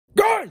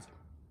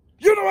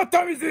You know what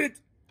time is it?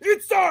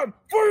 It's time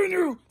for your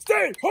new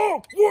stay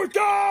home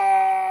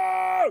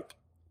workout!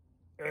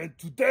 And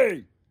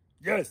today,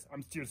 yes,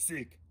 I'm still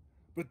sick,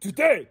 but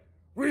today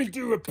we'll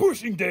do a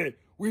pushing day.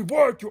 We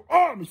work your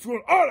arms if you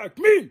are like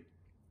me.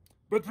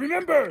 But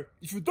remember,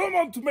 if you don't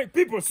want to make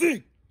people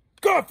sick,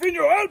 cough in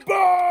your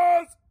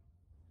elbows!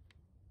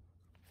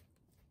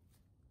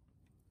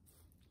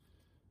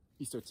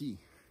 Mr. T,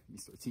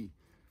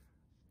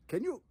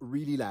 can you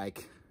really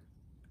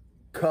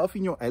cough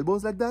in your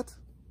elbows like that?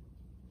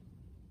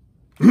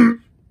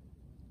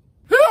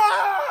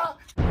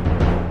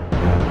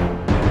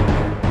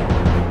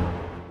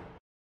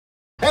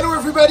 Hello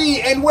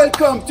everybody and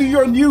welcome to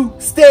your new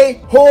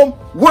stay home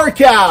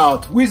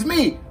workout with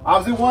me.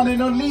 I'm the one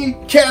and only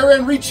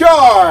Karen Richard.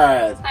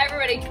 Hi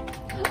everybody.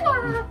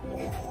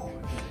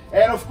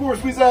 And of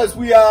course with us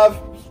we have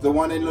the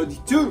one and only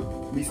two,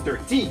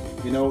 Mr. T.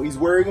 You know, he's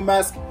wearing a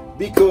mask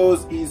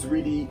because he's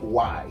really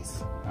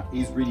wise.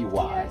 He's really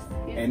wise.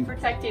 Yes, he's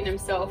protecting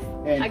himself.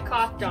 And I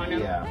coughed on him.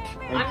 Yeah.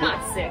 I'm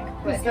not sick,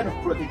 but he's kind of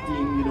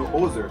protecting, you know,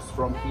 others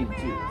from him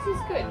too. he's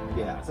good.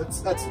 Yeah,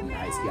 that's a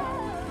nice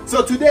guy.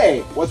 So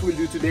today, what we'll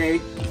do today,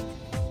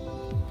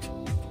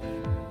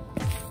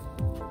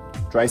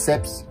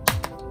 triceps,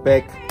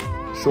 pec,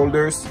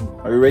 shoulders.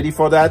 Are you ready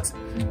for that?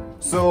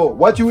 So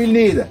what you will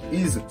need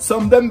is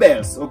some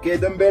dumbbells, okay?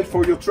 Dumbbells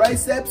for your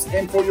triceps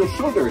and for your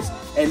shoulders.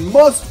 And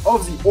most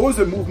of the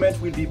other movement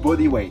will be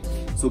body weight.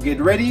 So get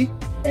ready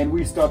and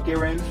we'll start,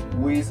 Karen,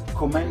 with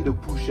commando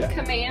push-up.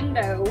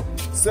 Commando.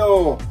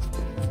 So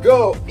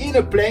go in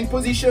a plank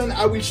position.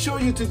 I will show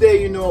you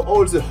today, you know,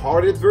 all the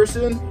hardest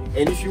version.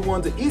 And if you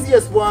want the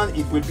easiest one,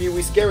 it will be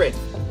with Karen.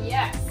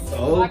 Yes.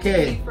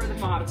 Okay. For the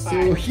modified.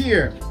 So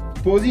here,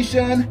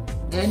 position,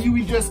 and you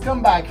will just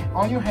come back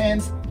on your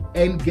hands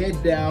and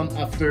get down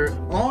after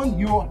on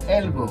your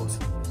elbows.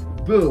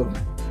 Boom.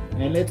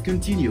 And let's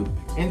continue.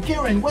 And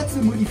Karen, what's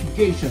the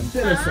modification?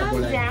 Tell us about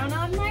I'm it. down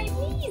on my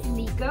knees,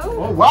 Nico.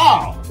 Oh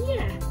wow!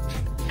 Yeah.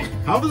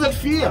 How does that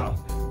feel?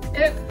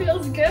 It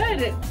feels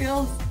good. It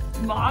feels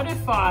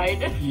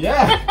modified.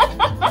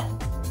 Yeah.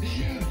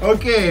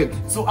 Okay,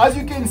 so as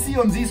you can see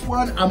on this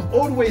one, I'm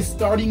always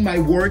starting my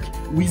work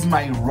with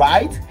my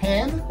right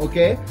hand,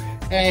 okay?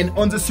 And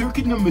on the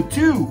circuit number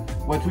 2,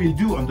 what we'll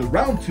do on the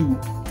round 2,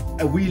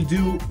 we'll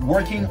do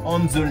working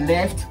on the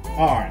left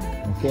arm,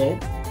 okay?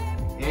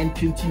 And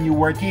continue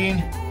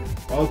working.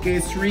 Okay,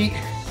 3,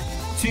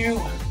 2,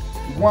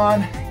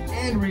 1,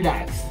 and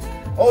relax.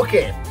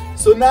 Okay,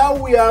 so now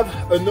we have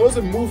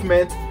another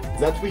movement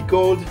that we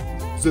called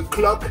the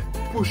clock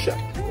push-up,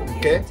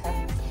 okay?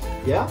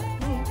 Yeah?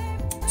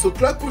 So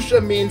clock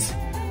push-up means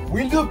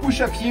we'll do a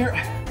push-up here,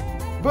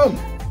 boom,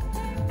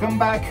 come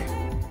back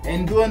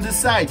and go on the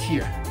side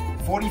here,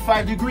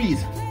 45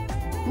 degrees,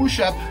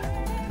 push-up,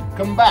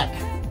 come back,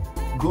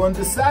 go on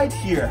the side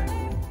here,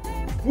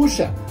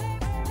 push-up,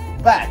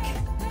 back,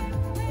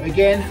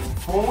 again,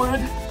 forward,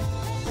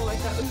 Oh, I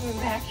thought we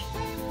were back.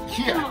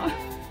 here, Oh.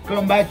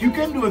 come back, you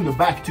can do on the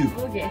back too,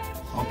 Okay.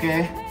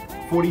 okay,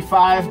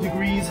 45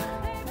 degrees,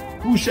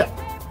 push-up,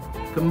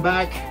 come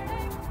back,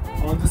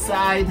 on the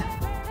side,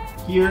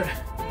 here,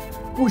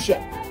 push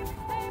up,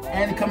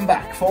 and come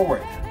back,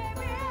 forward.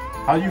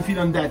 How do you feel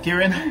on that,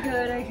 Karen? I'm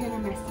good, I kind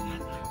of messed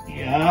it up.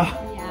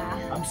 Yeah?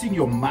 Yeah. I'm seeing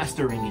you're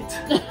mastering it.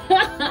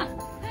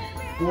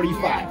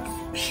 45.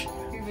 Yes.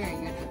 You're very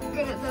good.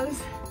 Good at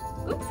those.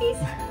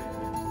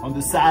 Oopsies. On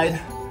the side.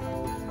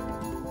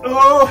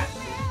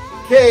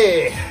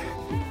 Okay.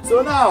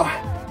 So now,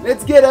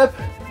 let's get up.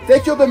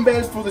 Take your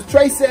dumbbells for the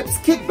triceps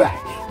kickback.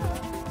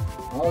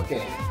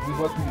 Okay. With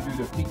what we do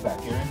the kickback,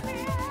 Karen?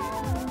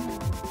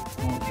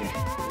 Okay,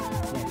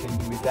 I can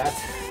do with that.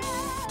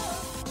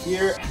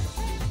 Here,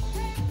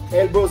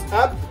 elbows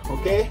up,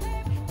 okay?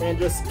 And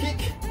just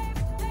kick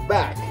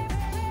back,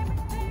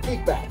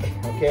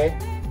 okay?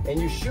 And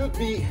you should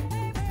be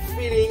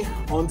feeling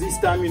on this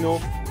time, you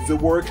know, the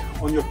work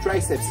on your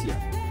triceps here.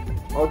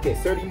 Okay,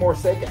 30 more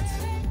seconds.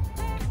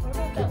 What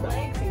about that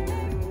leg thing you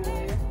were doing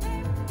earlier?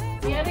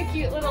 He had a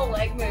cute little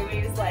leg move.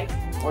 He was like,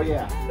 Oh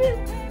yeah,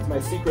 it's my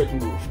secret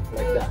move,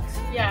 like that.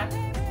 yeah.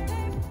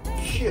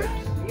 Here.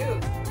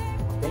 Cute.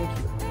 Thank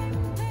you.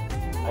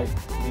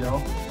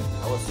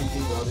 I was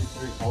thinking about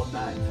it all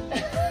night.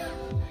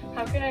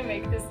 How can I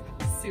make this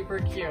super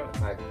cute?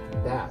 Like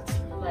that.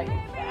 Like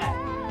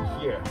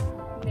that. Here.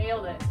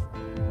 Nailed it.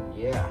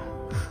 Yeah.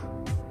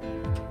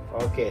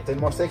 Okay, 10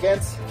 more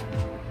seconds.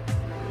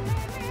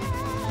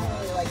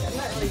 I'm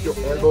not really Keep your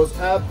doing elbows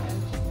this. up.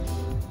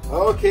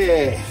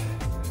 Okay.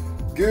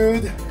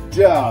 Good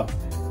job.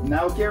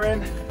 Now,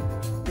 Karen,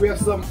 we have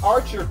some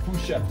archer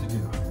push-up to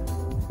do.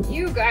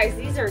 You guys,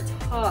 these are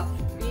tough.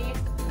 Be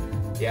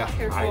Yeah,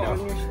 careful on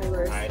your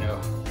shoulders. I know.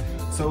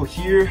 So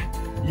here,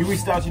 you will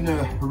start in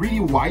a really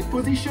wide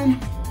position,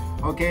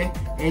 okay?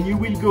 And you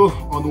will go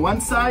on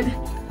one side,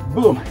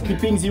 boom,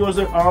 keeping the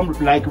other arm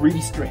like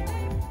really straight.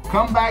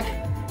 Come back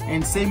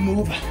and same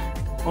move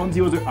on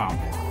the other arm.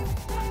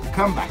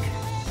 Come back.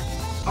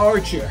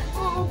 Archer.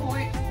 Oh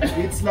boy.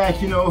 It's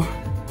like, you know,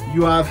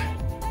 you have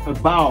a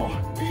bow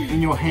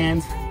in your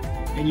hands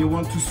and you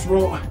want to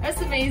throw. That's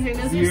amazing.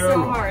 This is Zero.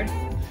 so hard.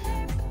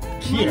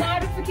 Here.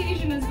 My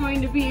modification is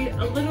going to be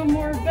a little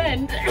more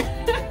bent.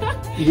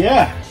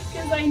 Yeah.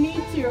 Because I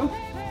need to.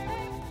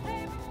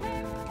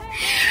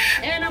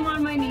 And I'm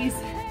on my knees.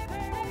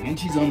 And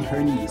she's on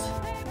her knees.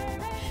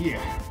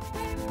 Here.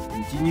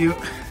 Continue.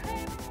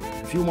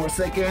 A few more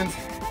seconds.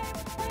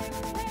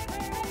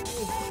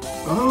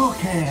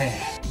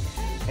 Okay.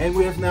 And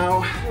we have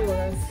now Oh,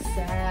 that's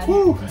sad.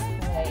 Woo.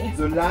 Play.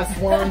 the last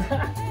one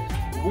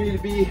will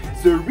be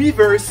the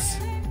reverse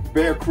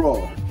bear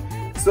crawl.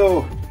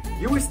 So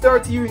you will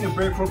start here in a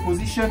bear crawl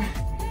position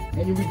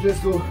and you will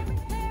just go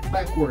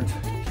backward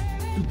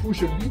to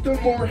push a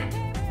little more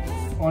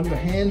on your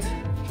hand.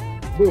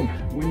 Boom.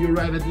 When you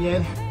arrive at the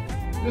end,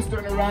 just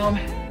turn around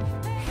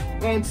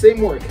and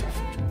same work.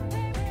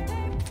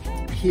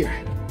 Here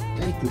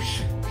and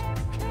push.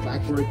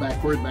 Backward,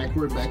 backward,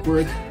 backward,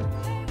 backward.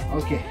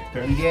 Okay,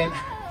 turn again.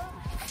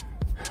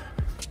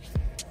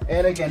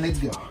 And again, let's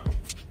go.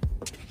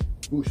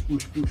 Push,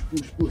 push, push,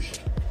 push, push.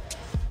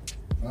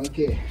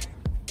 Okay.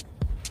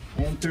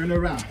 And turn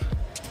around.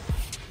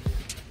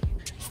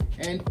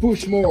 And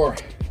push more.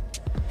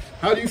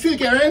 How do you feel,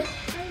 Karen?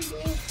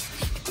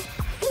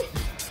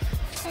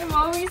 I'm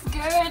always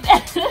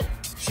good.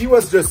 She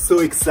was just so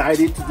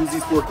excited to do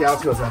this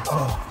workout. She was like,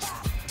 oh,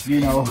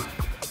 you know,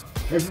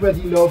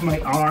 everybody loves my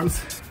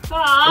arms.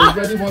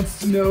 Everybody wants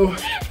to know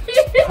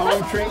how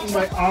I'm training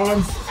my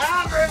arms.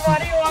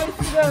 Everybody wants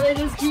to know. They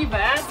just keep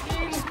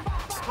asking,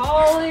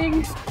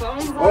 calling,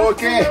 phones on.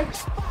 Okay,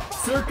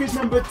 circuit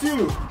number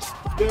 2.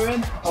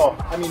 Karen,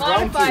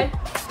 round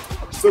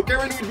 2. So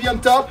Karen will be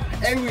on top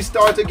and we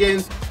start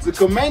again the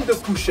commando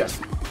push-up.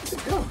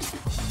 Let's go.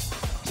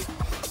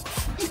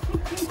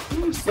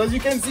 So as you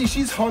can see,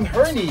 she's on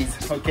her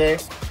knees, okay,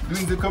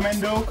 doing the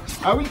commando.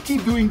 I will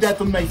keep doing that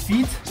on my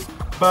feet,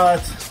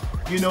 but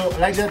you know,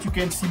 like that you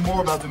can see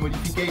more about the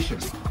modification.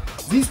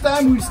 This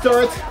time we'll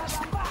start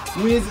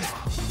with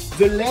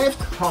the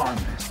left arm.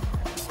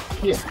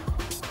 Here.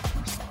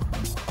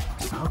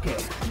 Okay.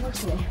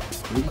 Okay.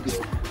 Really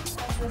good.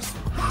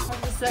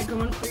 How's the set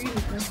going for you?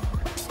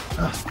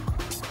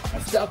 I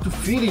start to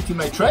feel it in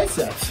my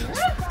triceps.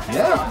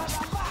 Yeah.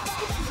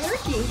 It's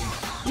working.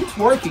 It's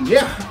working,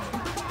 yeah.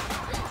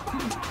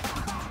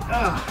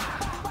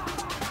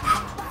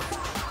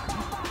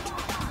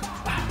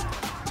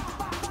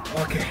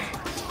 Okay.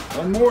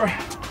 One more.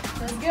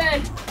 That's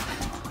good.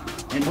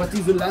 And what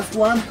is the last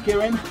one,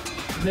 Karen?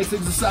 The next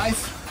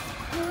exercise?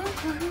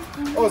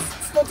 Oh,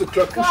 it's not a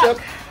clock push-up.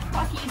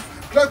 Bucky's.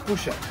 Clock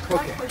push-up.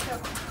 Okay.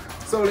 Push-up.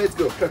 So let's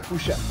go, clock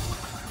push-up.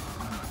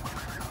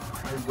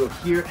 Let's go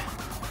here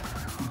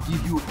to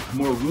give you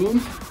more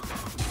room.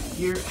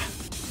 Here,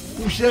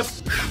 push-up.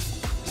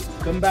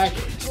 Come back.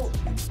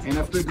 And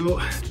after go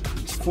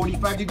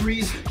 45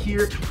 degrees.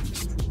 Here,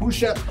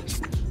 push-up.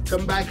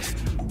 Come back.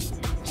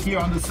 Here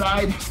on the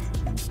side.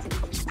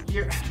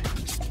 Here,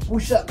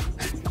 push-up.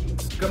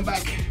 Come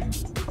back.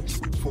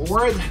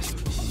 Forward.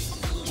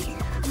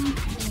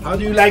 How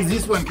do you like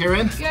this one,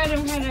 Karen? Good,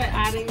 I'm kind of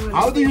adding one.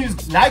 How do you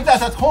like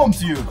that at home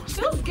too?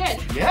 Feels good.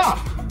 Yeah.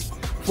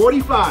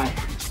 45.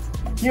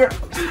 Here.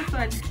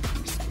 Fun.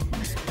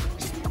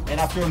 And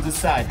after on the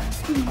side.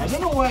 I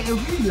don't know why I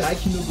really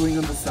like, you know, going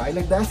on the side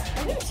like that.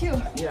 I do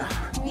too. Yeah.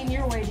 I mean,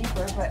 you're way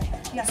deeper, but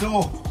yeah.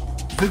 So,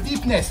 the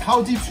deepness,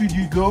 how deep should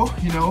you go,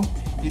 you know?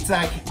 It's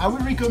like, I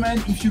would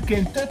recommend if you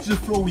can touch the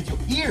floor with your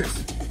ears,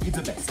 it's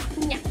the best.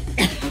 Yeah.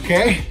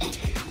 Okay?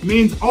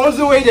 Means all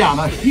the way down,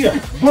 like here,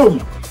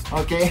 boom.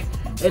 Okay?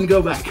 And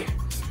go back.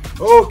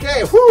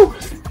 Okay, whoo!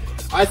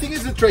 I think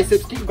it's a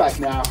triceps kickback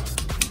now.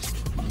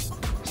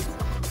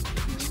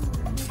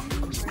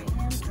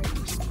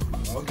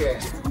 Okay.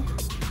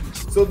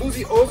 So do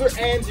the other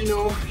end, you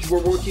know, you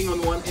were working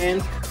on one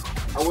end.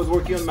 I was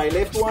working on my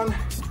left one.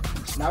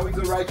 Now with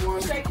the right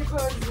one. Strike your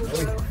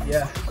pose.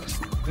 Yeah.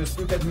 Just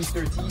look at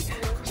Mr. T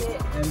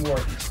and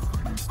work.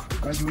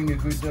 I'm doing a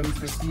good job,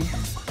 Mr. T.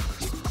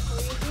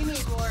 Well, you do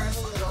need more of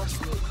a little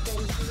feet than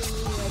you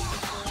need like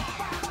before.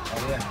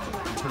 Oh yeah.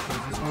 You prefer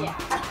this one? Yeah.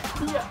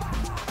 Yeah.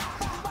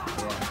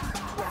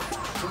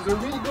 So the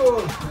real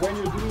goal when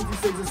you're doing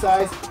this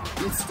exercise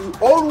is to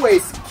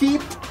always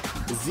keep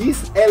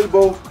this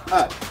elbow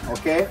up,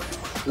 okay?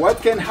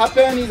 What can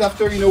happen is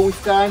after, you know,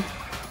 with time,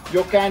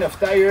 you're kind of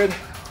tired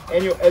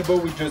and your elbow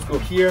will just go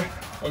here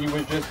and you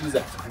will just do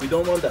that. We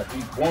don't want that.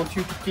 We want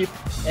you to keep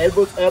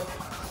elbows up,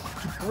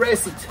 to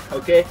press it,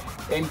 okay?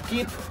 And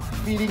keep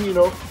feeling, you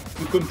know,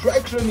 the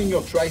contraction in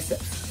your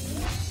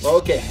triceps.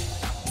 Okay,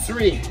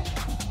 3,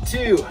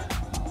 2,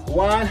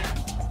 1,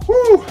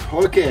 woo!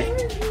 Okay,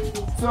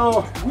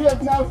 so we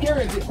have now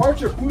Karen, the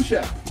archer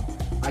push-up.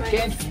 I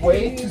can't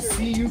wait to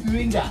see you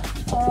doing that.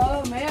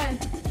 Oh man.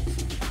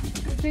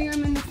 Good thing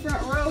I'm in the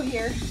front row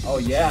here. Oh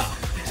yeah.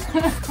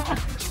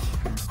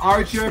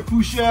 Archer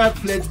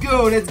push-up, let's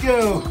go, let's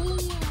go.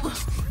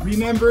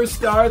 Remember,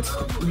 start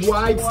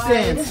wide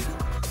stance.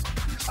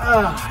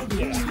 Ah,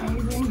 yeah.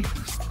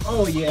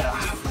 Oh yeah.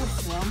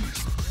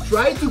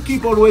 Try to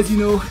keep always, you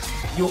know,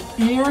 your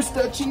ears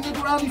touching the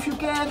ground if you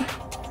can.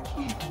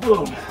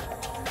 Boom.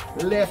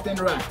 left and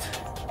right.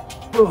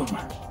 Boom.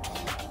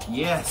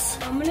 Yes.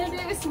 I'm gonna do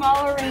a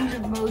smaller range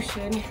of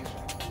motion,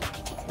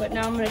 but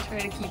now I'm gonna try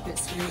to keep it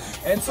straight.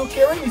 And so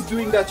Karen is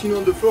doing that,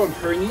 on the floor on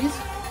her knees,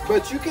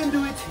 but you can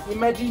do it.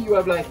 Imagine you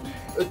have like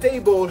a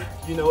table,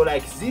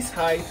 like this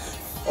height,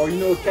 or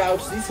a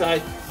couch this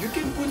height. You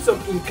can put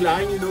some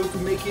incline, to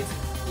make it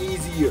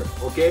easier,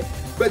 okay?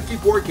 But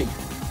keep working.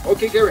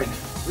 Okay, Karen,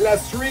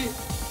 last 3,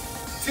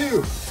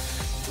 2,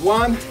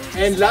 1,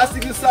 and last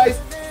exercise,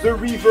 the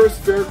reverse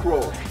bear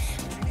crawl.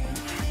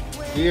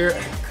 Here,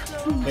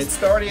 let's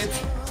start it,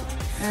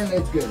 and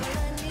let's go.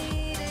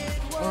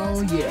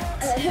 Oh yeah.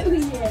 Oh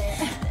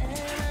yeah.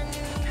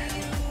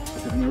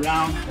 Turn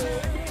around.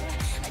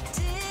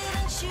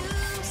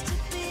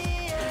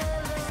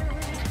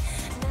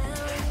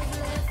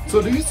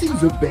 So do you think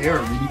the bear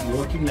really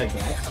working like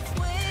that?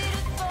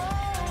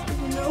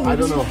 I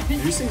don't know. Do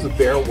you think the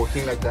bear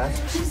working like that?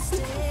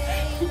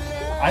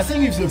 I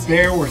think if the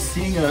bear were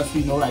seeing us,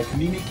 like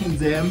mimicking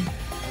them,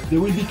 they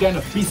would be kind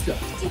of pissed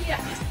off.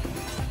 Yeah.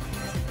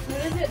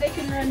 What is it? They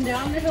can run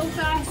down the hill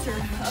fast or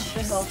up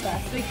the hill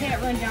fast? They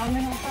can't run down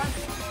the hill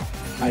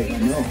fast? I don't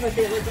This know. is what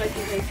they look like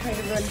when they try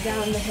to run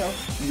down the hill.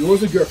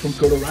 You're a girl from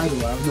Colorado,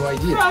 I have no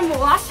idea. From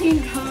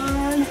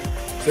Washington.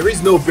 There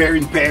is no bear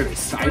in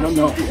Paris, I don't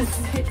know.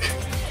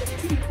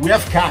 We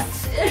have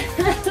cats.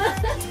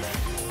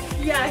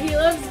 Yeah, he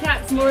loves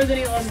cats more than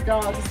he loves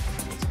dogs.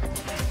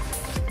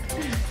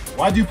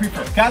 What do you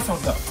prefer, cats or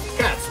dogs?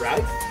 Cats,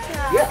 right?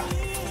 Yeah.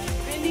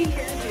 Mindy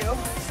hears you.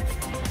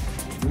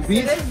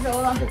 Movies? It is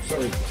Zola. Oh,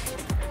 sorry.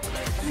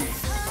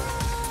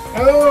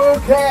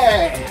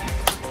 Okay.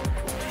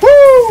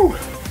 Woo!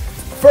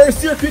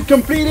 First circuit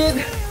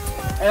completed,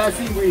 and I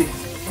think we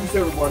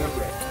deserve water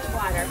break.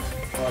 Water.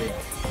 Oh yeah.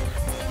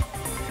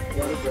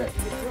 Water break.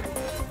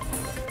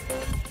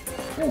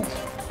 Ooh.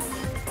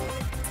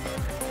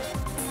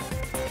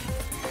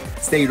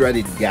 Stay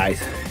ready, guys.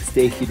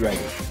 Stay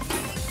hydrated.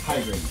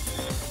 Hydrated.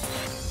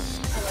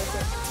 I like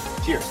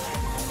it. Cheers.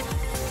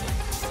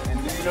 And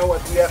do you know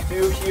what we have to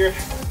do here?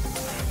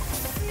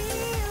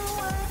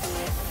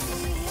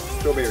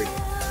 Strawberry.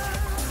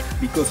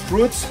 Because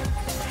fruits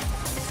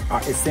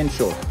are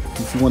essential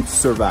if you want to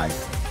survive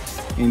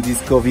in this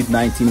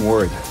COVID-19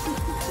 world.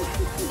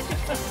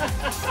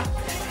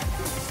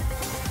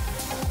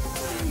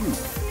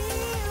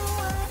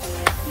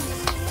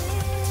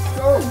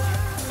 So,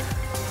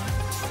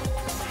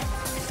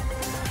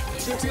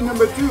 circuit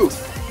number 2.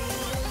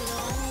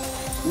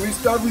 We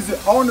start with the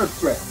honor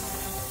press.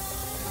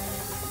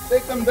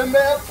 Take some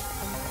dumbbells.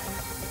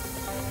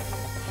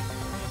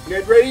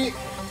 Get ready.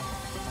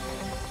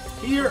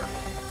 Here,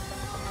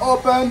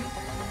 open,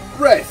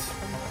 press,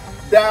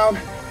 down,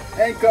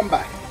 and come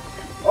back.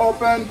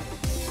 Open,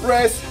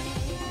 press,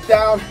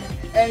 down,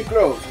 and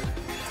close.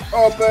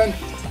 Open,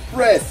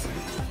 press,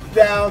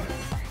 down,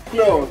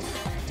 close.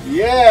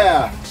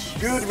 Yeah,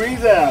 good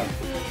rhythm.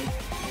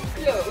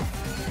 Close.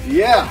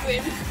 Yeah.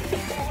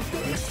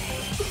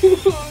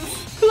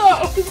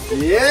 Close.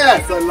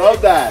 Yes, I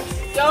love that.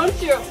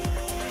 Don't you?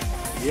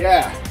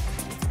 Yeah.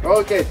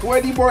 Okay,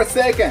 20 more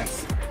seconds.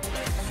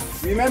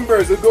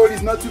 Remember, the goal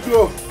is not to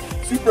go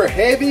super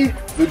heavy.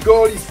 The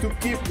goal is to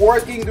keep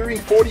working during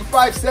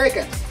 45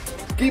 seconds.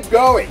 Keep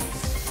going.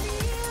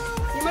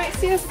 You might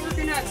see us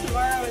working out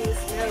tomorrow in the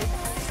snow.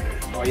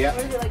 Oh yeah.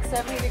 What is it, like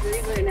 70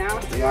 degrees right now?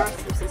 Yeah. Tomorrow's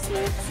supposed to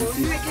snow. So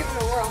we might give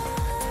it a whirl.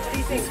 What do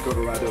you think? It's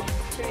Colorado.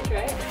 Should we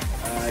try it?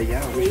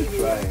 Yeah, we should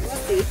try it.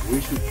 We'll see. We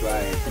should try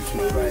it. We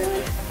should try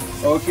it.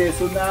 Okay,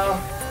 so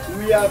now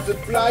we have the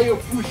plyo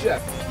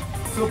push-up.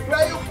 So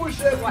plyo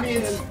push-up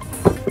means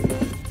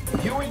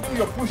you will do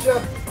your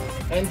push-up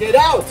and get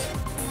out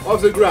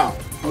of the ground.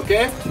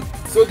 Okay?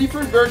 So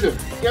different version.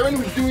 Karen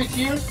will do it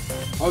here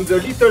on the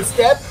little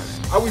step.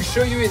 I will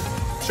show it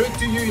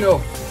to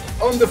you,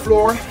 on the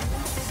floor.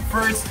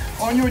 First,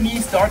 on your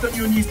knees. Start on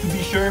your knees to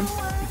be sure.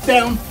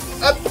 Down,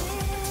 up,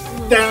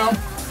 down,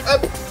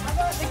 up. How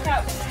about the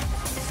couch?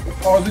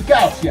 Or the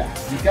couch, yeah.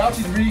 The couch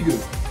is really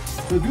good.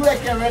 So do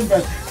like Karen,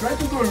 but try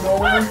to go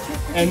lower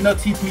and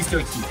not hit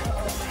Mr. T.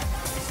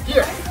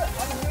 Here.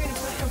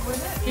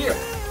 Here.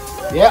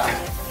 Yeah.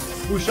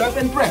 Push up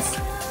and press.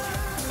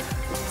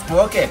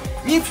 Okay.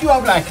 If you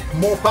have like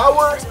more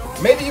power,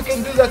 maybe you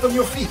can do that on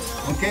your feet.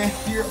 Okay.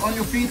 Here on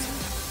your feet.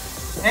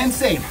 And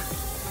same.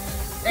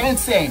 And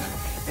same.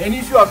 And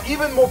if you have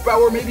even more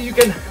power, maybe you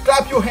can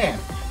clap your hand.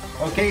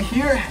 Okay.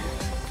 Here.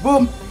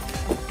 Boom.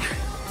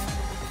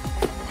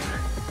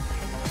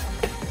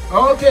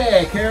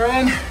 Okay,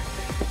 Karen.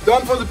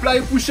 Done for the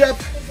plyo push-up.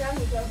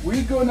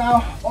 We go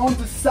now on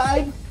the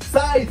side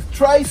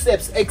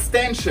triceps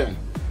extension.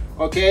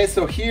 Okay,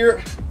 so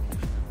here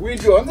we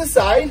go on the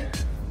side.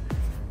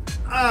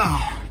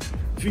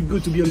 Feels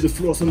good to be on the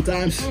floor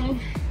sometimes.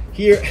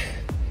 Here,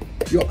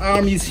 your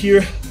arm is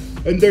here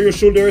under your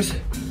shoulders,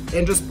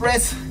 and just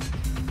press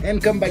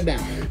and come back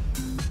down.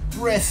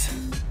 Press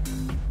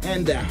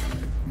and down.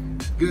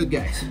 Good,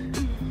 guys.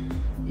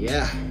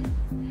 Yeah,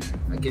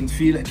 I can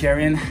feel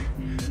Karen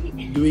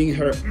doing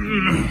her.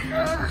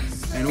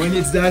 And when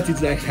it's that,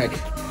 it's like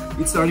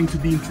it's starting to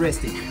be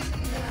interesting.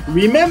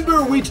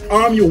 Remember which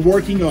arm you're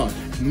working on.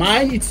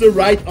 Mine, it's the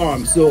right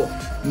arm. So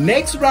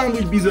next round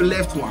will be the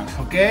left one,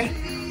 okay?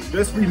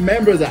 Just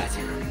remember that.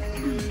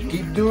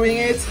 Keep doing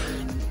it.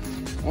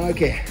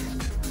 Okay.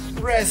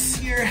 Press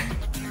here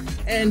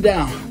and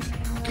down.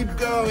 Keep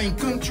going.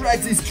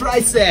 Contract these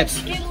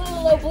triceps. Get a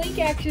little oblique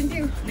action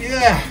too.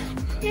 Yeah.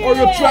 Or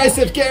your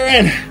tricep,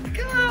 Karen.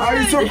 Come on.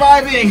 Are you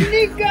surviving?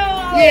 Nico.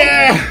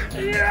 Yeah.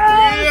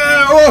 Yeah.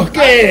 Yeah.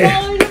 Okay.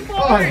 Falling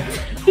apart.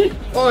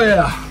 Oh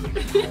yeah.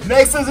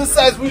 Next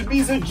exercise will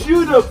be the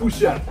judo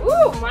push-up.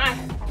 Ooh, my.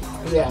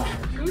 Yeah.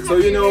 So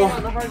you know,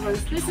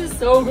 this is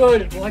so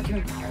good.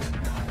 Watching.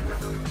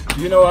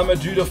 you know, I'm a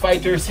judo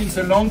fighter since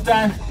a long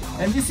time,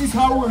 and this is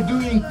how we're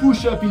doing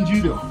push-up in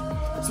judo.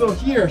 So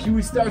here, you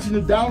will start in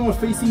a downward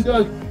facing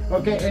dog,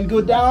 okay, and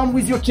go down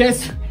with your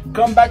chest,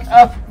 come back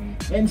up,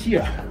 and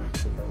here.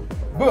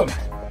 Boom.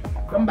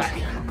 Come back.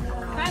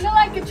 Kind of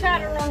like a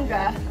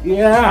chaturanga.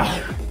 Yeah.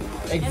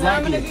 And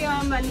I'm Exactly. gonna be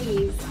on my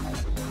knees.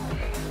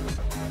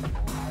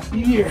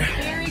 Here.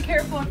 Very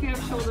careful if you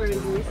have shoulder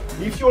injuries.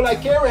 If you're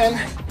like Karen,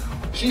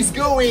 she's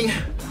going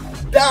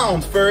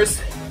down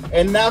first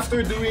and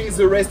after doing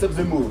the rest of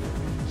the move.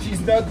 She's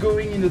not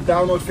going in the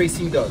downward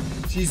facing dog.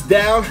 She's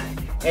down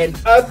and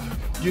up,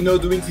 you know,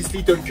 doing this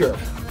little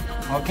curve.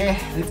 Okay,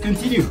 let's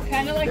continue.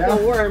 Kind of like Yeah.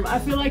 the worm. I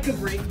feel like the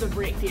break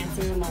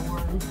dancer in the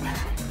worm.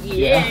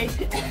 Yeah.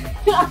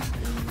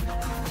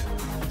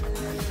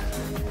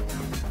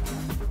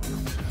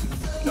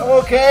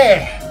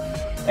 Okay,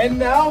 and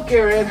now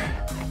Karen,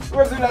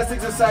 we're the last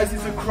exercise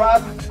is a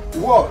crab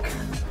walk.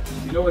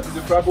 You know what is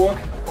a crab walk?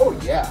 Oh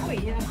yeah. Oh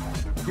yeah.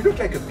 You look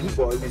like a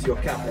b-boy with your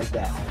cap like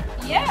that.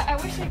 Yeah, I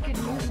wish I could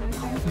move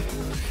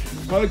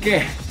myself.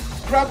 Okay,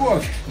 crab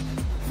walk.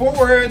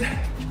 Forward.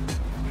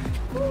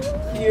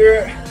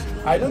 Here.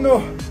 I don't know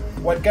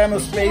what kind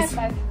of space.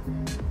 High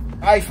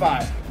five. High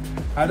five.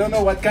 I don't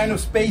know what kind of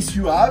space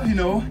you have, you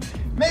know.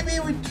 Maybe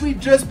it will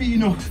just be, you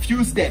know,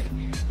 few steps.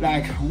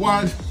 Like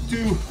 1,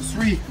 2,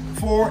 3,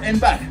 4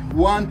 and back.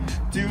 1,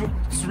 2,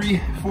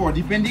 3, 4.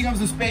 Depending on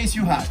the space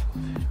you have.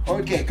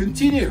 Okay,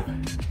 continue.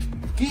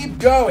 Keep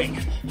going.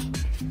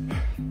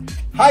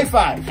 High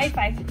five. High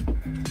five.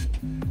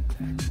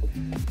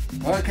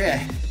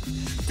 Okay.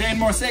 10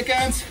 more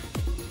seconds.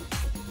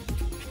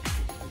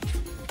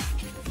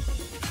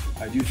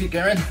 How do you feel,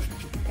 Karen?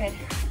 Good.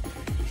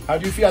 How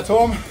do you feel at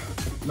home?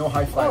 No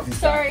high five. Oh,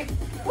 this time. sorry.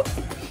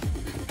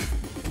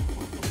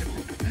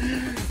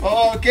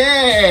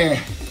 Okay.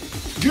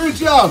 Good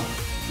job.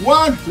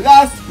 One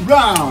last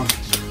round.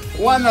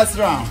 One last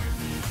round.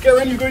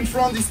 Karen, you go in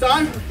front this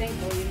time.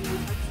 Thankfully.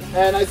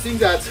 And I think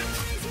that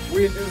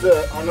we'll do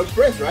the Arnold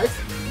press, right?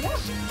 Yeah.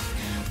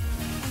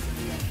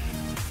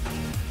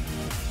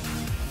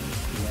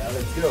 Yeah,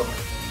 let's go.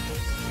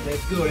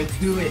 Let's go, let's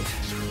do it.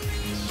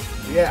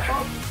 Yeah.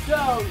 Up,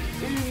 down,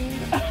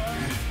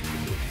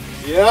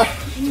 Yeah?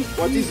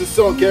 What is the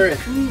song, Karen?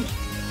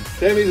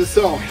 Tell me the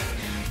song.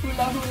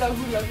 hula, hula,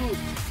 hula, hula.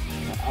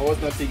 I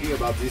was not thinking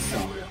about this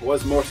song. I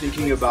was more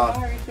thinking about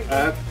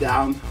up,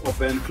 down,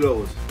 open,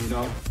 close, you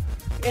know?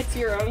 It's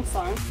your own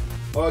song.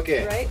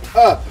 Okay. Right?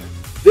 Up,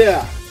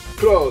 down,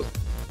 close,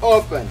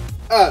 open,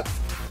 up,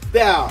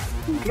 down,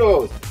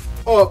 close,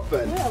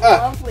 open, What a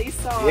up. lovely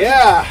song.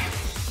 Yeah.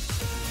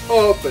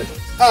 Open,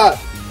 up,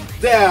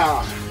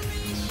 down,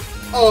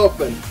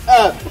 open,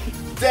 up,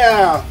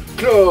 down,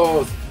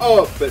 close,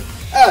 open,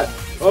 up.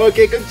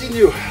 Okay,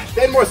 continue.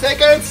 10 more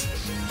seconds.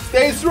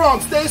 Stay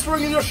strong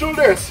in your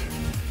shoulders.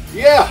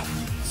 Yeah.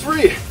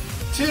 3,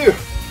 2,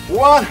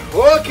 1.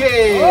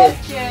 Okay.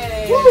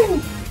 Okay.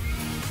 Woo.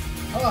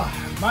 Ah,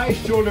 my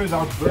shoulders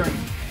are burning.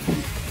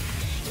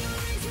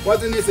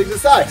 What's the next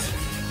exercise?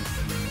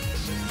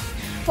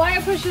 Fly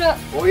a push up.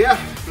 Oh yeah,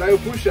 plyo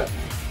push-up.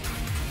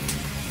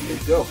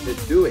 Let's go,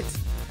 let's do it.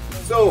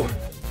 So,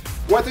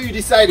 what are you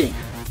deciding?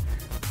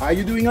 Are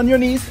you doing on your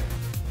knees?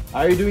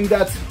 Are you doing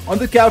that on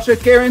the couch at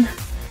Karen?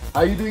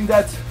 Are you doing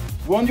that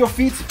on your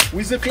feet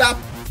with a clap?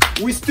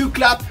 With 2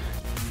 claps?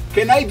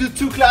 Can I do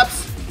 2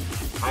 claps?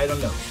 I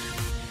don't know.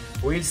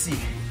 We'll see.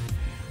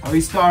 I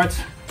will start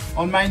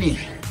on my knee.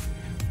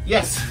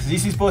 Yes,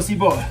 this is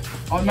possible.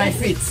 On my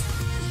feet.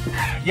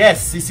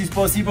 Yes, this is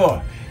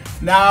possible.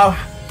 Now,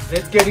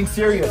 let's getting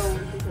serious.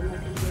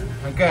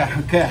 Okay,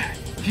 okay.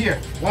 Here,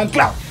 1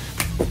 clap.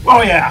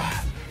 Oh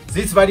yeah.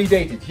 This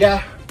validated.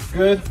 Yeah,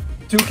 good.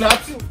 2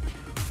 claps.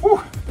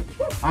 Woo.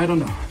 I don't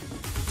know.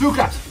 2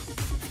 claps.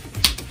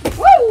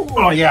 Woo!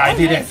 Oh yeah, I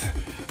did it.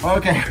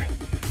 Okay.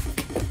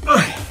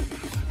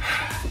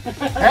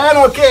 And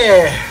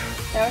okay.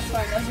 That was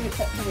fun. That was a good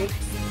set for me.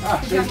 Ah,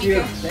 Good thank job, you,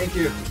 Nico. thank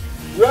you.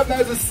 We have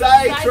now the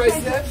side Side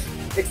triceps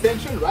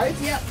extension, right?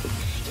 Yep.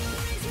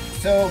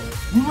 So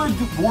we were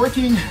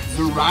working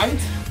the right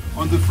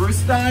on the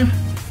first time,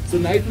 so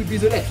now it would be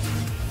the left.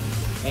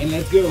 And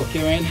let's go,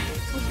 Karen.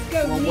 Let's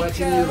go, We're Nico.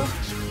 watching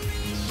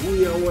you.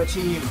 We are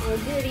watching you. Oh,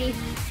 goody.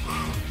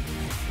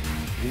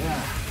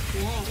 Yeah.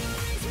 Yeah.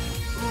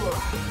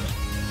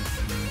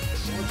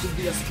 I want to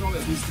be as strong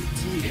as Mr.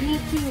 T. Me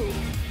too.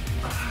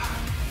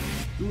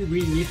 Do we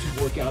really need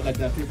to work out like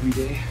that every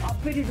day? I'll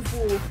put it a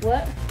fool.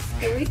 What?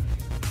 Do we?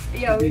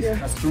 Yeah, we He's do.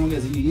 as strong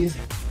as he is.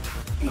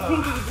 I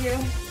think we do.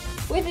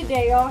 With a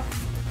day off.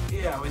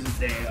 Yeah, with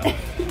a day off.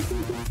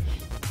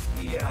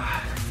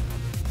 Yeah.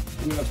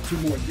 We have 2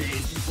 more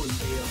days before the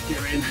day off,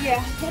 Karen.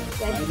 Yeah,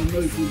 that's I good. don't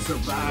know if we'll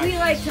survive. We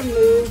like to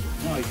move.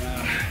 Oh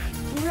yeah.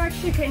 We're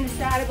actually kind of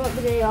sad about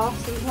the day off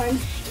sometimes,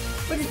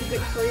 but it's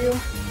good for you.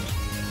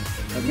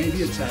 But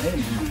maybe a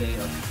challenge on the day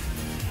off.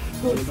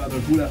 What about a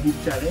hula hoop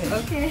challenge?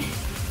 Okay.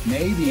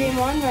 Maybe. Game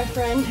on, my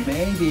friend.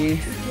 Maybe.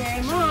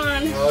 Game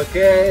on.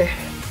 Okay.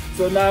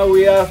 So now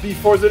we have,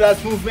 before the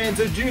last movement,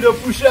 the judo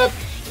push-up.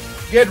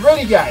 Get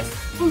ready, guys.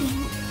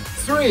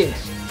 3,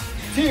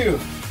 2,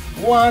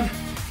 1.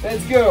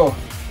 Let's go.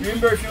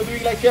 Remember, if you're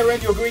doing like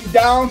Karen, you're going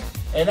down.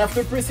 And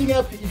after pressing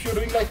up, if you're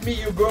doing like me,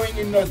 you're going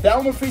in a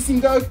downward facing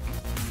dog.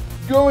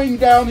 Going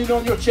down in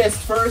on your chest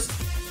first.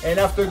 And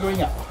after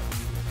going up.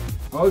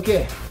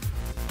 Okay.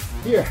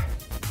 Here.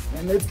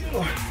 And let's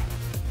go.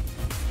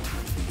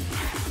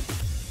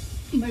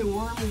 My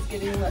worm is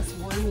getting less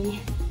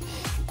wormy.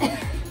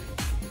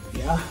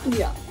 Yeah?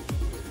 Yeah.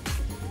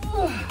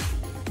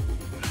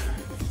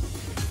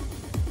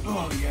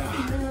 Oh,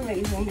 yeah. You're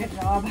amazing. Good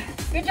job.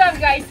 Good job,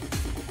 guys.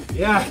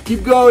 Yeah,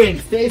 keep going.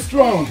 Stay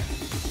strong.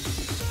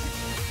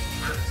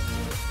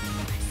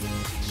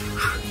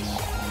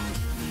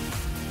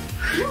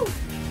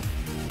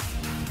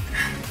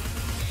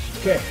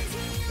 Okay,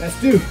 that's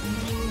 2.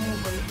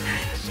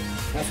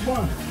 That's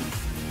 1.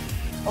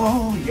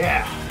 Oh,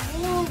 yeah.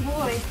 Oh,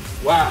 boy.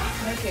 Wow.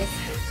 Okay.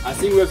 I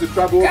think we have the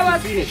trouble Come to on.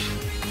 finish.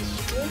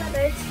 Do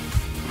it.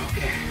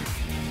 Okay.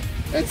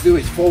 Let's do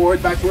it.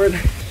 Forward, backward.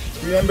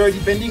 Remember,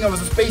 depending on the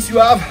space you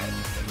have,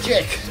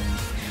 check.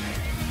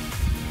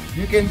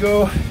 You can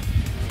go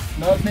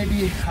not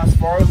maybe as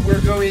far as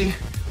we're going,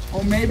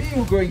 or maybe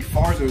you're going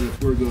farther than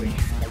we're going.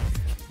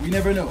 We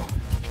never know.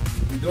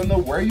 We don't know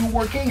where you're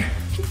working.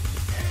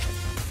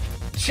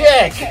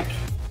 Check.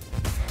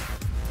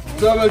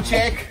 Double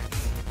check.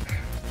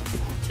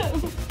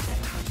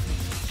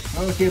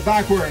 Okay,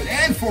 backward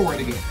and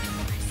forward again.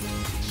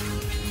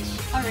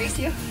 I'll race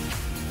you.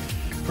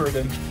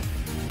 Pardon.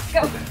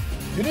 Go.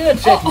 You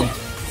didn't check me.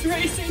 It's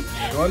racing.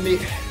 You want me?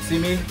 See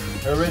me?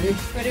 Are you ready?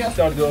 Ready, go.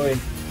 Start going.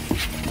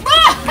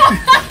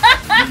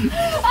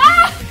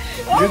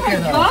 Oh You my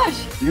cannot.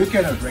 gosh. You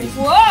cannot race.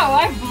 Whoa,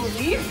 I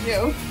believe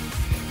you.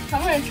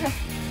 I'm gonna try.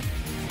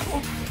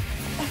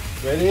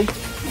 Ready?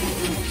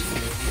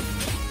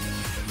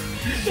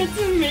 That's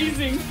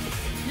amazing.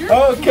 You're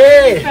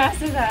Okay.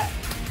 fast as that.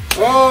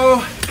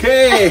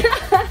 Okay.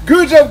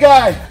 Good job,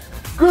 guys.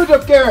 Good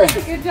job, Karen.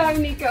 Good job,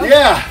 Nico.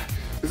 Yeah.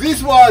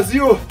 This was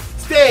your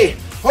stay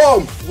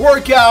home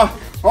workout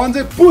on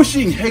the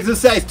pushing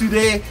exercise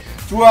today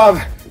to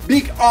have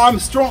big arm,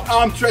 strong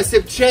arm,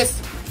 tricep,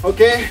 chest.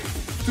 Okay.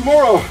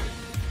 Tomorrow.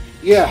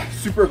 Yeah,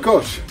 super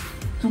coach.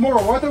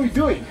 Tomorrow, what are we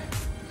doing?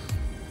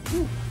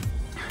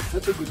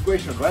 That's a good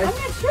question, right? I'm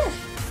not sure.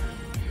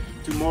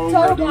 Tomorrow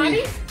Total we're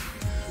doing body?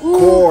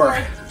 core.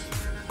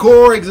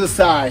 Core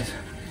exercise.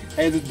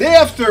 And the day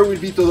after will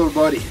be total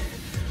body.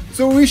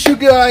 So we wish you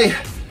guys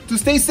to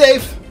stay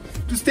safe,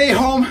 to stay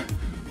home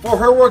for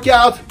her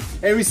workout.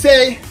 And we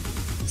say,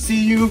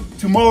 see you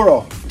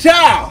tomorrow.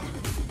 Ciao!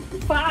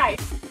 Bye.